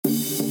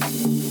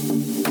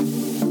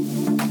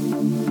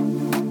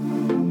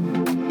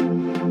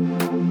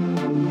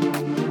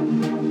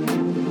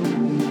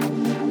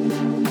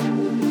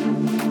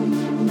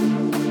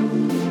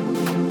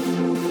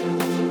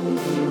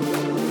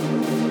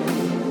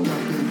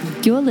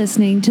You're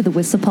listening to the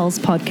Whistler Pulse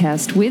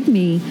podcast with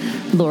me,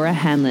 Laura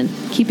Hanlon,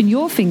 keeping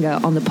your finger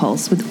on the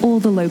pulse with all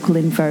the local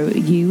info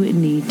you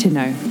need to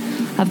know.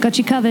 I've got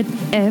you covered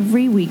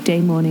every weekday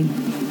morning.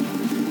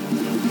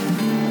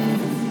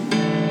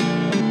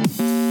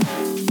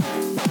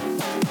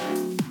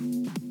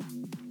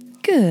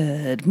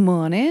 Good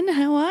morning.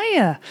 How are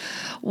you?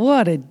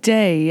 What a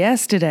day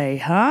yesterday,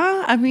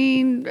 huh? I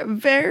mean,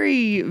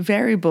 very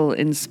variable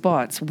in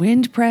spots.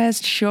 Wind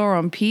pressed, sure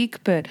on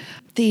peak, but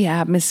the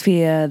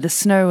atmosphere, the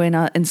snow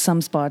in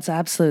some spots,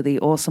 absolutely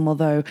awesome.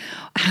 Although,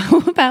 how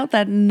about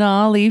that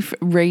gnarly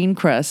rain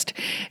crust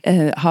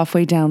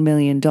halfway down $1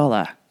 Million?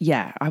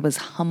 Yeah, I was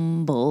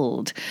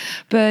humbled.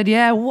 But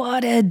yeah,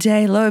 what a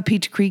day. Lower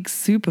Peach Creek,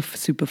 super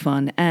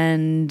fun.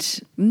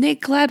 And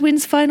Nick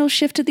Gladwin's final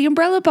shift at the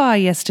Umbrella Bar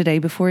yesterday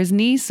before his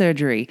knee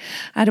surgery.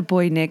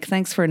 Attaboy, Nick.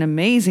 Thanks for an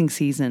amazing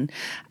season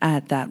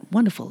at that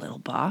wonderful little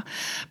bar.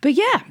 But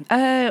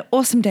yeah,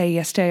 awesome day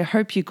yesterday. I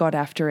hope you got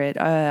after it.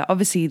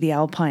 Obviously,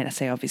 the Alpine, I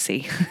say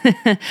obviously,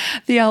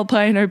 the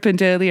Alpine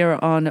opened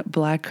earlier on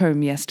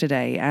Blackcomb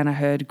yesterday, and I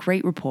heard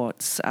great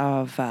reports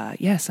of,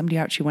 somebody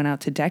actually went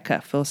out to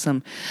Decca for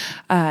some,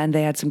 and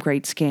they had some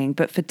great skiing.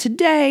 But for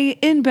today,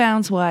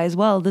 inbounds-wise,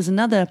 well, there's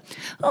another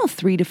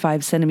 3 to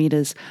 5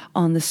 centimeters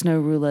on the snow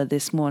ruler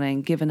this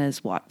morning, giving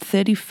us,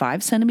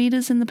 35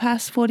 centimeters in the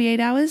past 48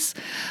 hours?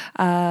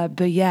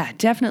 But yeah,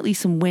 definitely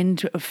some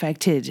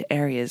wind-affected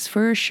areas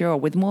for sure,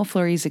 with more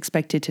flurries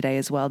expected today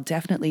as well.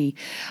 Definitely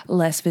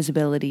less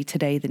visibility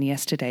today than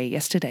yesterday.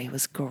 Yesterday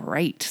was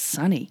great,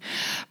 sunny.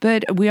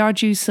 But we are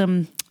due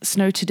some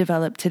snow to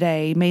develop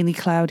today, mainly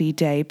cloudy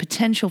day,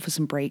 potential for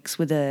some breaks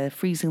with a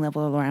freezing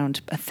level around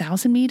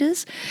 1,000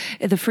 meters.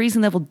 The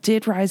freezing level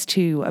did rise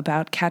to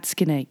about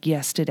Catskinner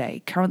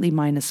yesterday, currently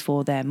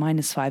 -4 there,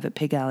 -5 at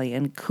Pig Alley,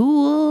 and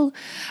cool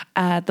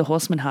at the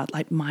Horseman Hut,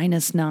 like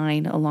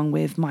 -9, along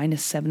with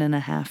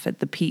 -7.5 at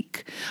the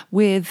Peak,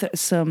 with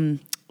some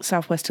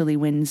southwesterly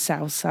winds,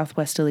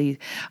 southwesterly,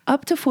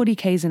 up to 40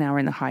 k's an hour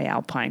in the high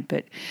alpine.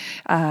 But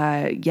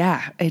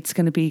it's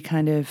going to be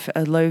kind of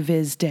a low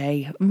vis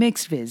day,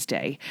 mixed vis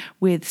day,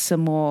 with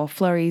some more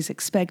flurries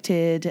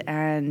expected.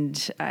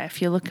 And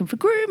if you're looking for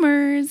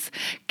groomers,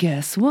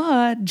 guess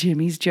what?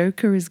 Jimmy's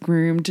Joker is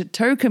groomed.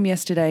 Tokum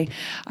yesterday,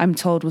 I'm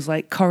told, was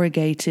like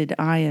corrugated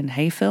iron,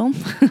 hey Phil?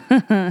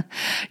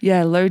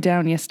 Yeah, low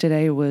down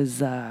yesterday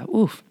was,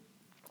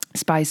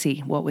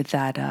 spicy, what with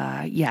that,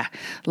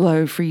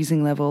 low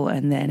freezing level,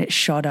 and then it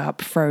shot up,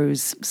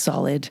 froze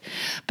solid.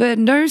 But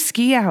no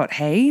ski out,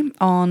 hey,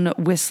 on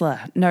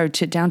Whistler. No,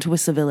 down to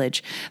Whistler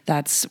Village.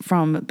 That's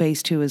from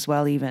base 2 as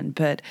well even.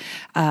 But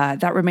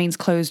that remains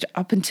closed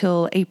up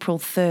until April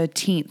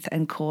 13th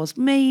and caused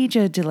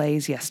major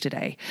delays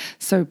yesterday.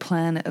 So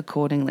plan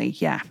accordingly.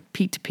 Yeah,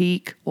 peak to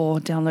peak or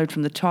download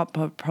from the top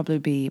would probably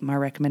be my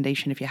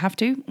recommendation if you have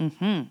to.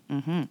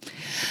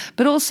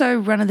 But also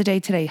run of the day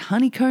today,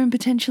 Honeycomb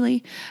potentially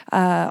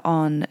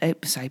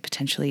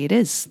potentially it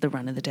is the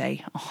run of the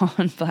day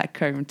on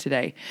Blackcomb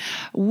today,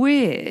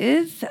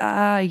 with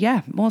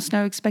more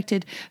snow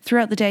expected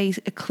throughout the day.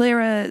 A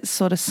clearer,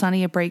 sort of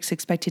sunnier breaks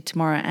expected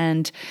tomorrow,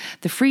 and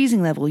the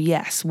freezing level,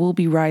 yes, will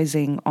be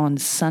rising on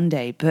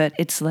Sunday, but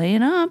it's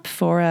laying up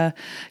for a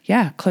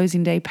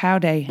closing day pow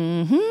day.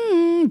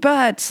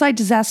 But slight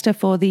disaster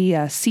for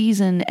the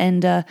season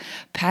ender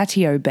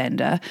patio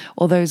bender,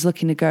 or those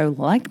looking to go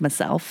like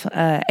myself,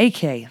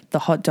 aka the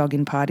hot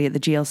dogging party at the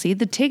GLC.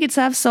 The tickets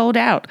have sold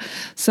out,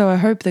 so I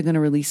hope they're going to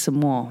release some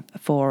more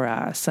for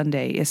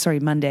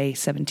Monday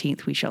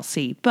 17th. We shall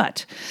see.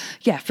 But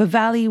yeah, for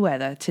valley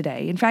weather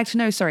today,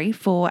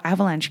 for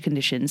avalanche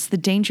conditions, the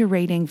danger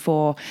rating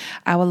for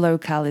our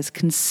locale is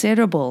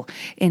considerable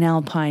in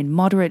Alpine,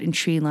 moderate in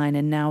treeline,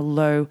 and now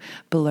low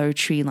below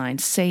treeline.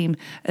 Same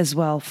as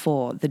well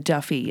for the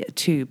Duffy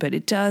too, but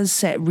it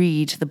does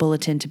read the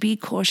bulletin to be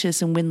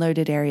cautious in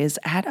wind-loaded areas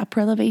at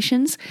upper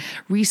elevations.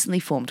 Recently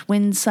formed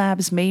wind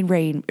slabs may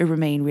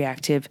remain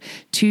reactive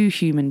to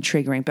human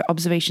triggering, but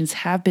observations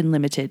have been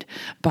limited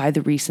by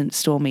the recent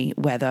stormy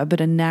weather. But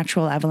a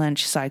natural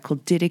avalanche cycle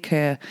did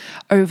occur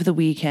over the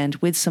weekend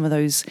with some of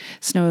those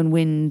snow and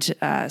wind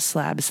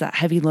slabs, that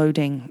heavy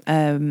loading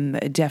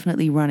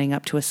definitely running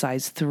up to a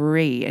size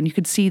 3. And you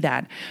could see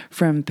that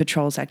from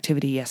patrols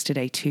activity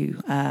yesterday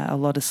too. A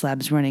lot of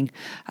slabs running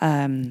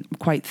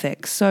quite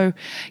thick. So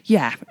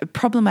yeah,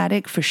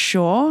 problematic for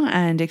sure,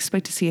 and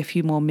expect to see a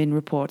few more min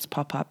reports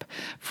pop up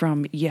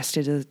from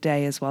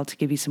yesterday as well to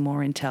give you some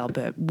more intel.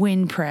 But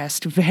wind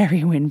pressed,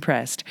 very wind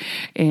pressed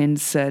in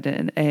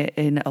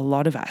a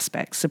lot of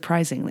aspects,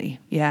 surprisingly.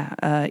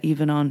 Yeah,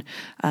 even on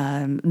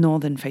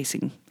northern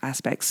facing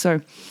aspects.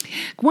 So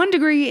 1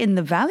 degree in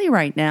the valley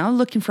right now,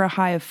 looking for a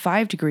high of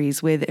 5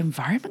 degrees, with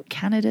Environment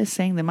Canada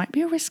saying there might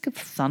be a risk of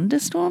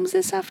thunderstorms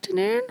this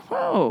afternoon.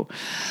 Whoa,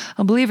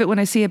 I'll believe it when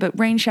I see it. But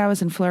rain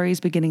showers and flurries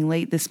beginning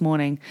late this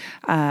morning.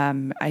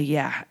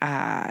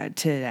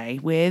 Today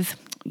with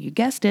You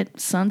guessed it,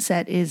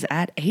 sunset is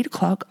at 8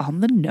 o'clock on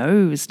the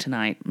nose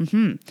tonight.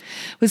 It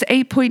was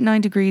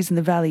 8.9 degrees in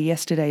the valley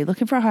yesterday,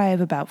 looking for a high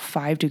of about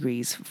 5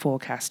 degrees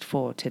forecast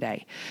for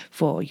today,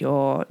 for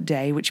your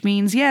day, which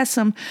means,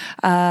 some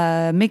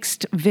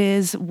mixed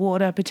viz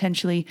water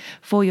potentially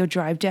for your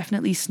drive.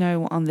 Definitely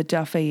snow on the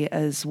Duffy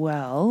as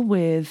well,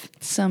 with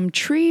some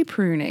tree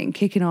pruning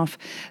kicking off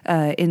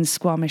in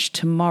Squamish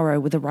tomorrow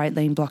with a right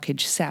lane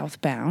blockage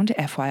southbound.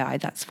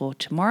 FYI, that's for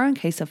tomorrow, in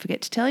case I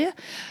forget to tell you.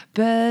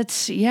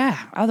 But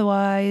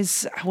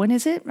otherwise, when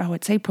is it? Oh,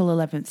 it's April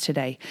 11th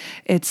today.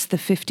 It's the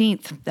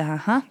 15th,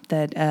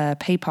 that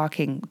pay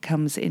parking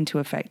comes into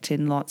effect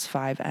in lots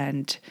 5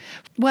 and,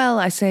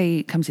 I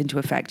say comes into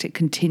effect, it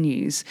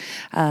continues.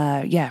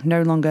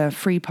 No longer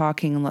free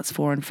parking in lots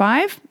 4 and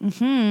 5.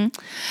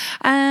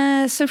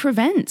 So for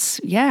events,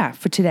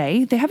 for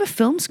today, they have a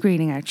film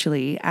screening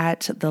actually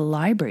at the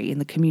library in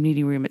the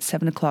community room at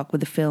 7 o'clock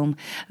with the film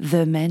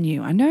The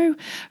Menu. I know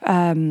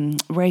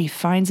Ray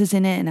Fiennes is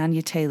in it and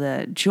Anya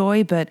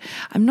Taylor-Joy, but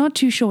I'm not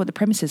too sure what the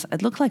premise is.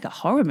 It looked like a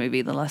horror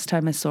movie the last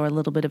time I saw a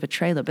little bit of a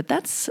trailer, but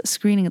that's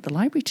screening at the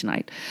library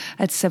tonight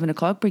at 7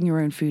 o'clock. Bring your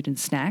own food and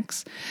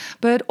snacks.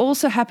 But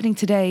also happening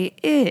today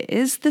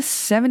is the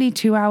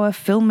 72-hour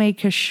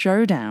Filmmaker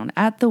Showdown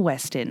at the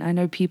Westin. I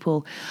know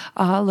people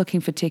are looking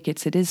for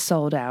tickets. It is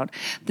sold out.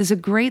 There's a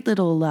great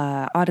little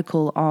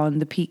article on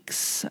the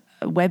Peaks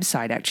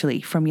website actually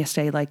from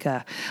yesterday,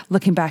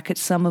 looking back at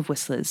some of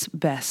Whistler's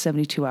best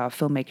 72-hour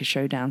Filmmaker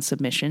Showdown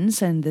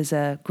submissions, and there's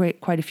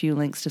quite a few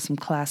links to some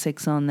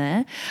classics on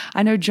there.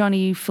 I know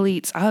Johnny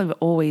Fleet's, I've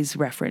always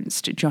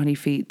referenced Johnny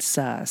Fleet's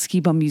ski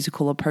bum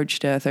musical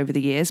Approached Earth over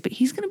the years, but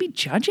he's going to be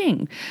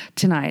judging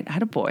tonight.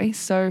 Attaboy.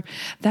 So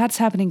that's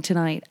happening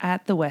tonight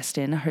at the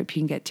Westin. I hope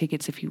you can get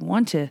tickets if you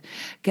want to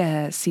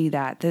see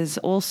that. There's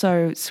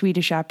also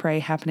Swedish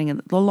Après happening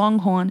at the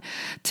Longhorn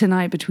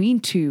tonight between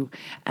 2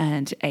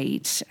 and 8.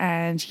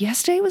 And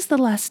yesterday was the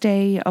last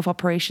day of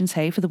operations,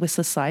 for the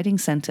Whistler Sliding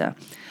Centre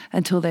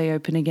until they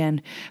open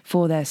again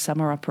for their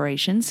summer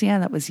operations.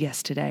 That was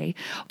yesterday.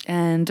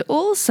 And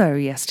also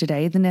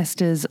yesterday, the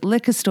Nesters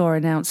Liquor Store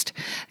announced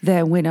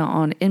their winner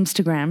on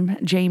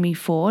Instagram, Jamie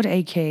Ford,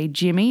 aka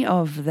Jimmy,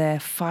 of their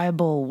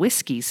Fireball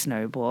Whiskey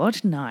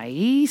snowboard.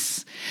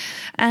 Nice.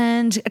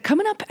 And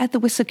coming up at the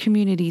Whistler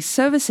Community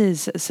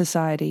Services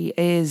Society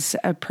is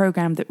a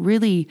program that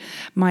really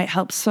might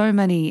help so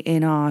many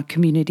in our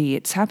community.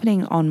 It's happening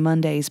on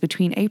Mondays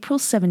between April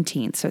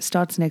 17th, so it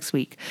starts next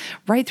week,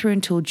 right through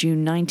until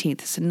June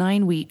 19th. It's a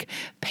 9-week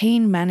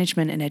pain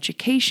management and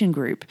education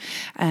group,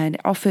 and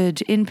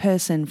offered in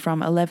person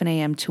from 11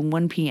 a.m. to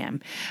 1 p.m.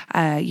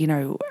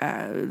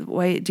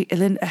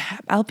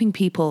 Helping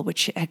people,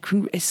 which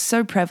is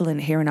so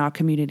prevalent here in our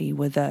community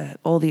with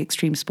all the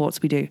extreme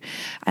sports we do,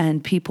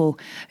 and people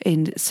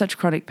in such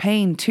chronic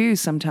pain too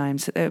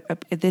sometimes.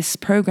 This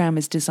program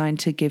is designed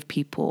to give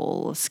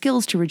people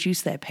skills to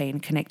reduce their pain,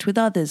 connect with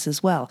others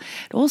as well.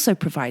 It also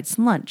provides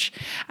lunch,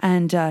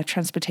 and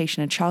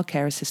transportation and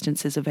childcare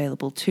assistance is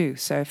available too.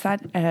 So if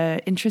that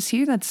interests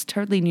you, that's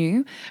totally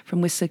new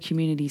from Whistler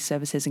Community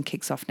Services and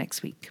kicks off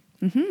next week.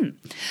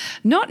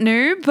 Not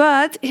new,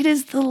 but it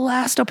is the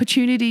last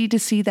opportunity to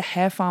see the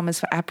hair farmers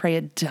for Après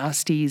at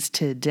Dusty's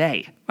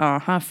today.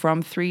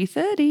 From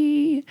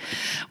 3:30.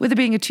 With it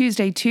being a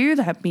Tuesday too,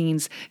 that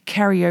means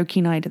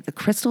karaoke night at the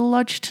Crystal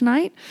Lodge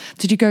tonight.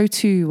 Did you go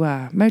to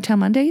Motown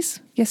Mondays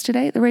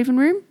yesterday at the Raven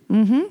Room?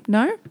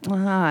 No?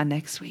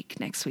 Next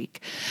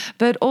week.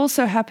 But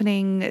also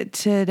happening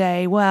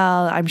today,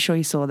 I'm sure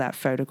you saw that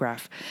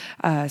photograph.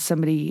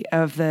 Somebody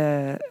of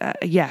the,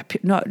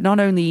 not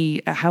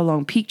only how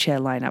long Peak Chair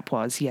lineup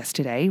was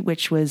yesterday,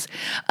 which was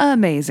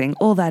amazing,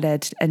 all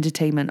that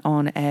entertainment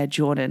on Air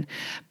Jordan,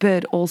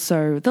 but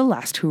also the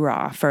last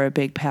hurrah for a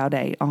big pow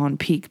day on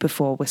Peak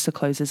before Whistler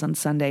closes on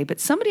Sunday. But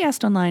somebody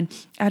asked online,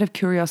 out of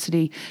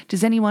curiosity,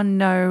 does anyone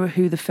know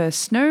who the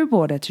first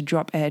snowboarder to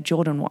drop Air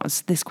Jordan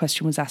was? This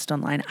question was asked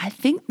online. I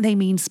think they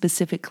mean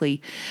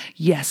specifically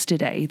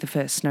yesterday, the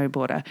first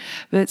snowboarder.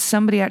 But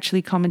somebody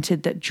actually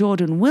commented that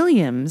Jordan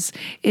Williams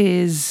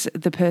is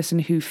the person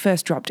who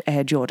first dropped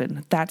Air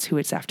Jordan. That's who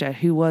it's after,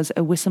 who was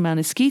a Whistler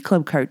Mountain Ski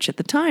Club coach at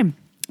the time.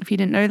 If you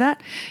didn't know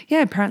that,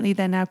 apparently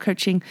they're now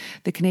coaching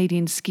the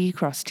Canadian ski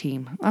cross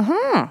team.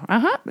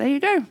 There you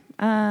go.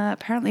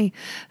 Apparently,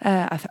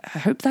 I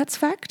hope that's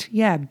fact.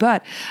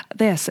 But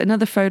yes,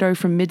 another photo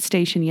from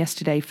Midstation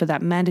yesterday for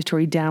that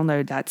mandatory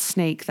download, that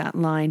snake, that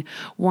line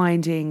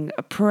winding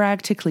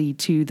practically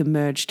to the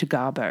merge to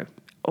Garbo.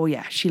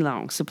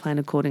 Shillong, so plan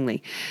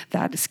accordingly.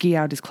 That ski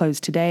out is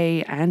closed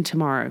today and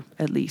tomorrow,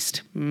 at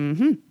least.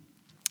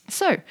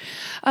 So,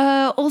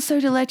 also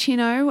to let you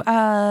know,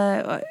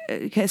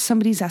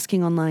 somebody's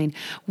asking online,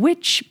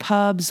 which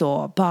pubs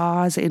or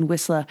bars in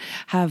Whistler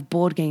have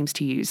board games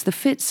to use? The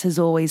Fitz has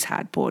always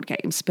had board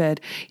games, but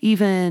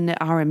even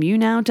RMU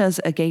now does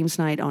a games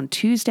night on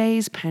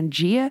Tuesdays.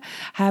 Pangea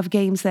have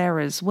games there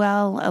as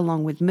well,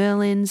 along with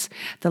Merlin's.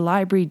 The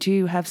library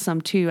do have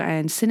some too,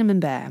 and Cinnamon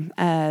Bear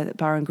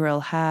Bar and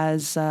Grill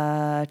has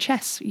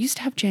chess. Used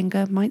to have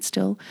Jenga, might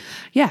still.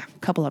 Yeah, a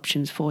couple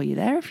options for you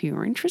there if you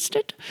were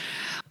interested.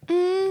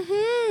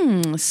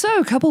 So,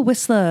 a couple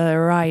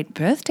Whistler right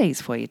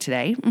birthdays for you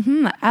today.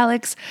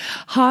 Alex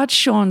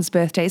Hartshorn's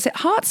birthday. Is it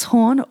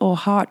Hartshorn or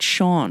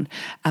Hartshorn,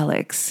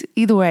 Alex?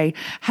 Either way,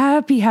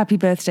 happy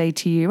birthday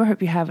to you. I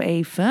hope you have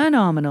a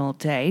phenomenal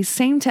day.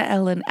 Same to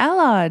Ellen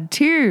Allard,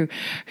 too,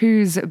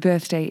 whose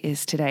birthday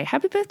is today.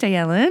 Happy birthday,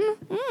 Ellen.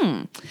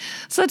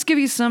 So, let's give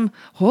you some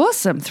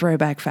awesome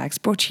throwback facts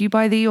brought to you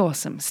by the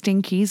awesome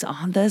Stinkies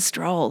on the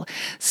Stroll.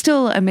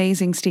 Still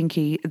amazing,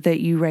 Stinky, that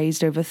you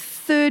raised over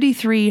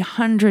 $3,300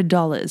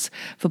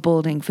 for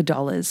Balding for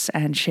Dollars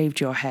and shaved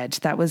your head.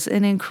 That was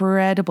an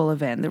incredible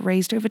event that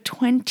raised over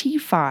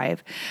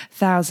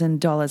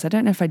 $25,000. I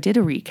don't know if I did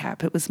a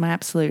recap. It was my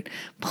absolute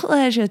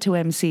pleasure to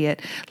MC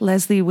it.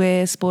 Leslie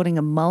Weir sporting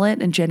a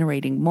mullet and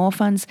generating more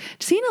funds.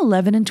 To see an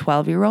 11 and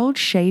 12-year-old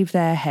shave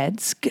their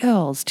heads,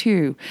 girls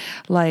too,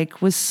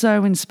 was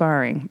so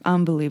inspiring.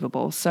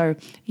 Unbelievable. So,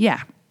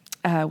 yeah.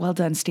 Well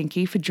done,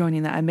 Stinky, for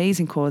joining that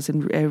amazing cause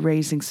and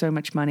raising so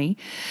much money.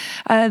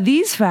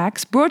 These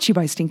facts brought to you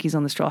by Stinkies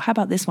on the Stroll. How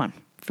about this one?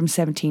 From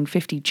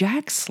 1750,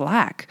 Jack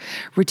Slack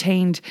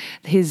retained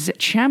his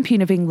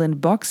Champion of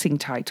England boxing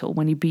title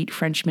when he beat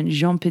Frenchman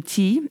Jean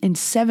Petit in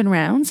 7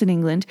 rounds in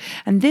England.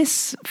 And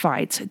this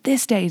fight,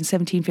 this day in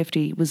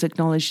 1750, was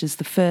acknowledged as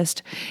the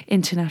first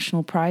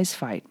international prize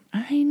fight.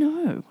 I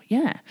know,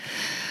 yeah.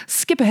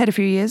 Skip ahead a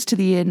few years to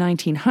the year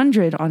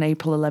 1900. On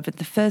April 11th,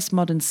 the first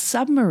modern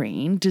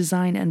submarine,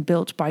 designed and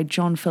built by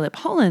John Philip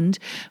Holland,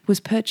 was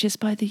purchased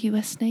by the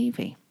U.S.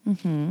 Navy.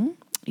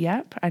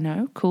 Yep, I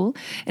know, cool.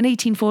 In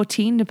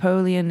 1814,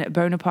 Napoleon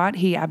Bonaparte,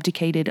 he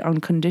abdicated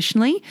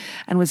unconditionally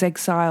and was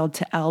exiled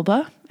to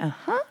Elba.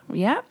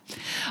 Yeah.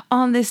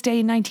 On this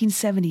day in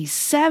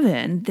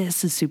 1977,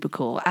 this is super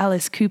cool.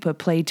 Alice Cooper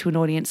played to an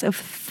audience of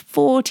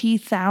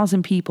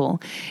 40,000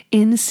 people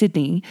in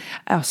Sydney,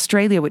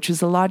 Australia, which was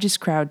the largest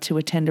crowd to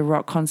attend a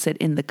rock concert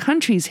in the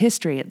country's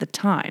history at the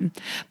time.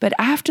 But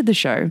after the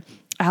show,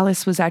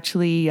 Alice was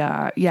actually,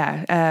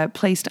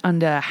 placed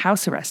under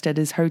house arrest at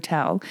his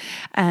hotel,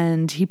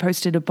 and he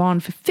posted a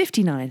bond for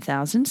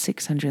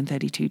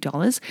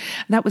 $59,632.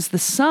 That was the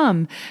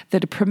sum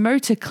that a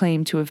promoter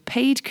claimed to have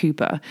paid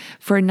Cooper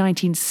for a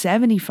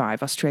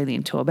 1975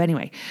 Australian tour. But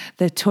anyway,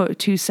 the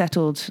two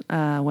settled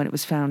when it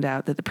was found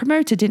out that the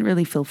promoter didn't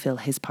really fulfill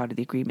his part of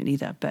the agreement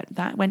either. But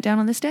that went down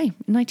on this day,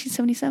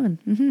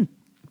 1977.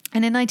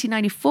 And in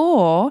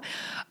 1994,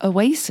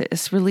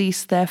 Oasis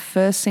released their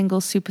first single,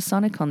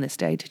 Supersonic, on this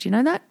day. Did you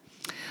know that?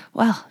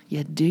 Well,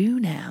 you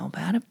do now,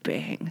 bada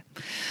bing.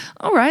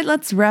 All right,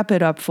 let's wrap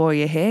it up for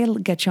you here.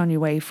 Get you on your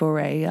way for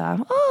a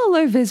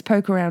low-vis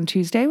poke around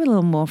Tuesday with a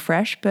little more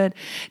fresh, but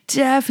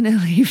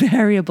definitely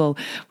variable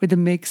with the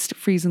mixed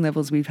freezing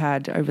levels we've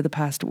had over the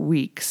past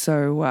week.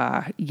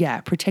 So,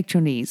 protect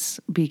your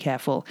knees. Be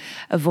careful.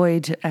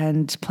 Avoid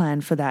and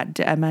plan for that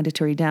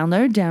mandatory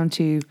download down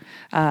to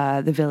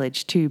the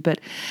village too.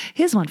 But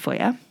here's one for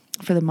you,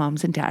 for the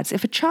moms and dads.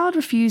 If a child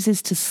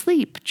refuses to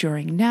sleep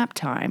during nap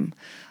time,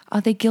 are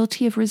they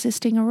guilty of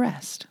resisting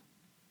arrest?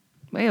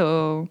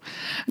 Well,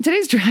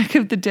 today's track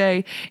of the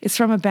day is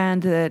from a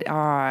band that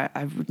are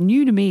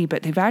new to me,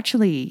 but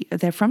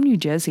they're from New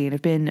Jersey and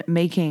have been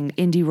making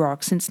indie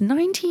rock since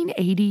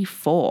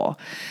 1984.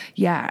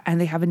 Yeah,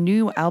 and they have a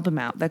new album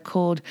out. They're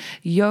called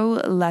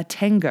Yo La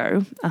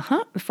Tengo,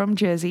 from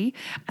Jersey,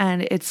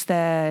 and it's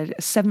their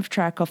 7th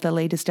track off their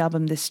latest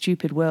album, This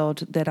Stupid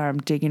World, that I'm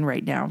digging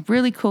right now.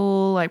 Really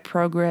cool,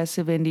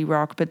 progressive indie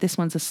rock, but this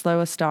one's a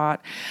slower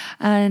start,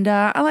 and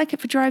I like it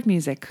for drive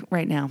music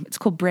right now. It's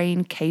called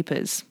Brain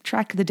Capers.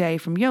 Track of the day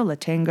from Yo La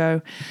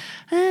Tengo,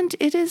 and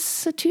it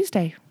is a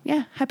Tuesday.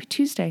 Yeah, happy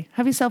Tuesday.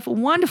 Have yourself a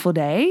wonderful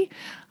day.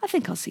 I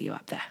think I'll see you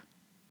up there.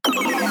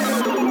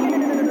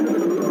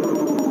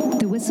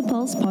 The Whistler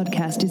Pulse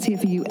podcast is here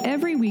for you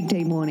every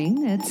weekday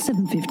morning at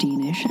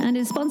 7:15ish and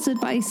is sponsored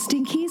by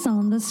Stinkies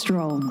on the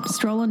Stroll.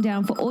 Stroll on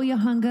down for all your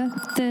hunger,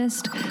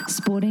 thirst,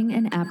 sporting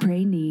and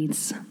après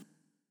needs.